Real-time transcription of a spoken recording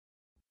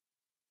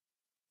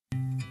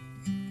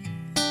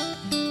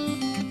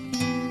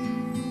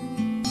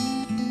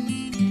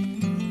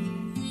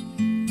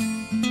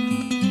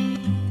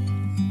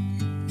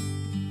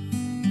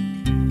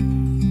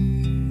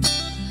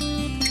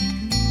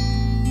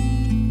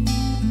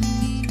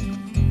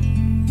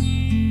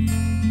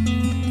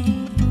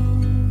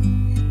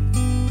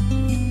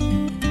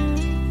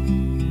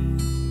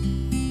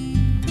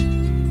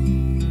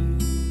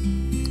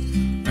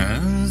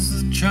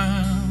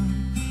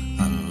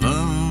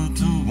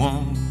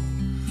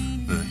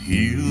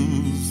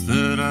hills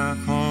that I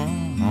call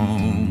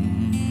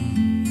home,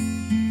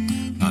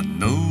 not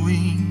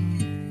knowing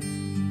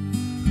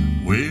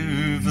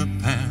where the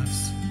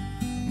paths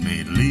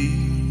may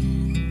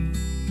lead.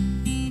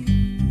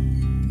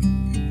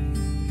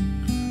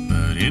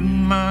 But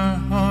in my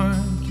heart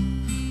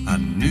I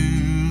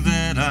knew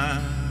that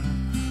I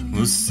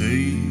was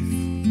safe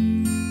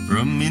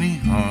from any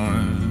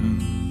harm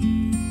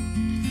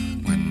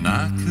when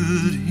I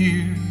could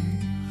hear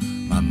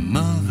my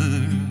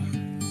mother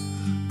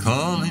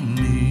calling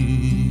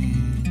me.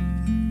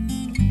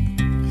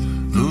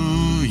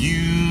 Though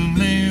you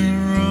may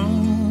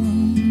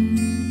roam,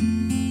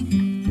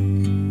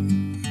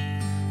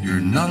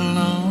 you're not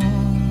alone.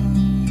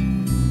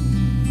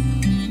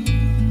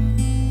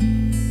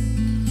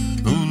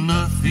 Though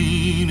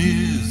nothing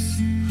is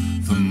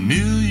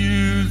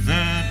familiar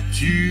that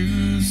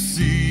you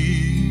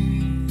see,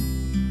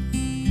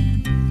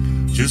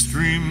 just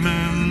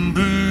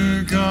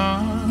remember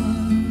God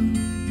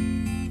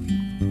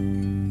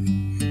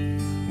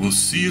will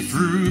see you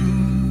through,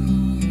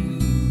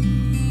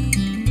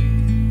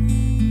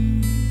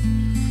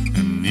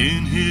 and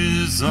in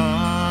His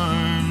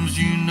arms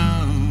you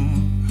know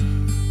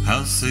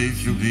how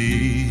safe you'll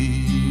be.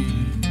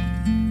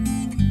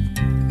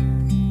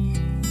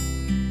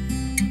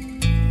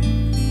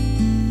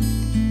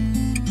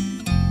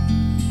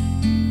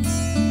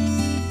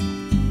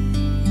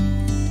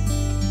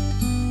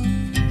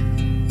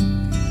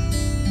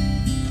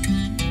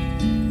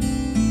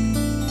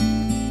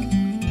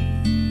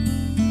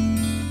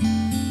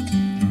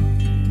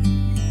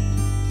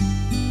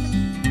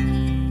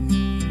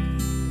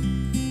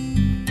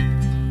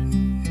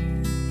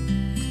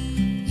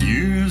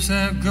 Years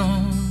have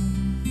gone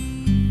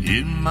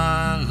in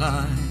my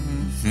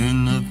life,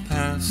 in the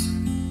past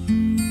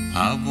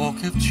I've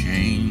walked, have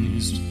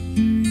changed,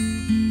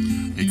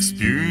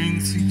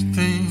 experiencing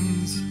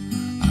things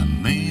I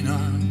may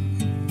not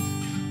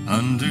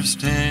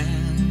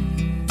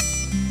understand.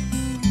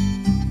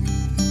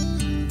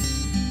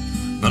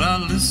 But I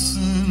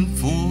listen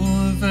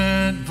for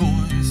that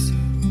voice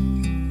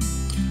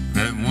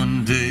that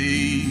one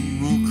day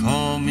will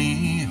call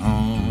me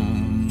home,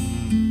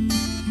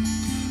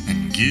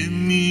 give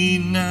me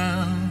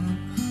now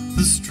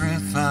the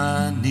strength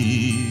I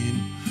need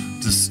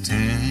to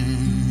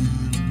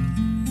stand.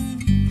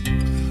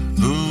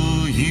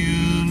 Though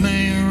you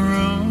may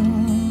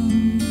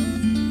roam,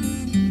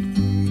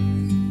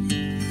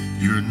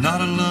 you're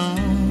not alone.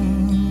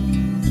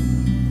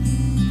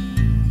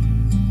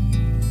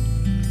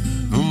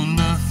 Though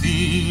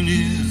nothing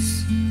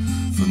is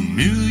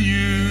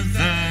familiar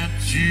that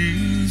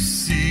you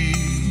see,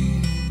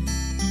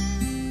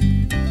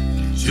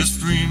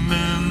 just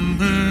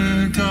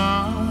remember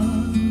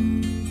God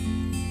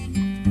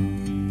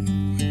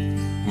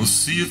will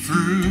see you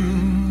through,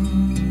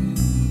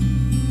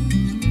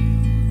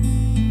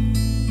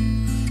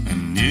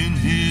 and in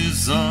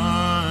His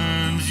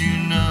arms you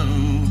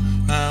know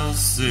how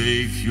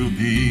safe you'll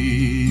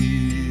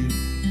be.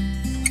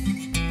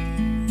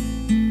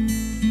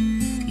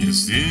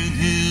 Yes, in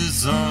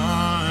His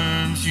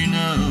arms you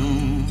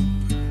know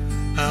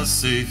how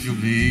safe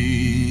you'll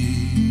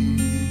be.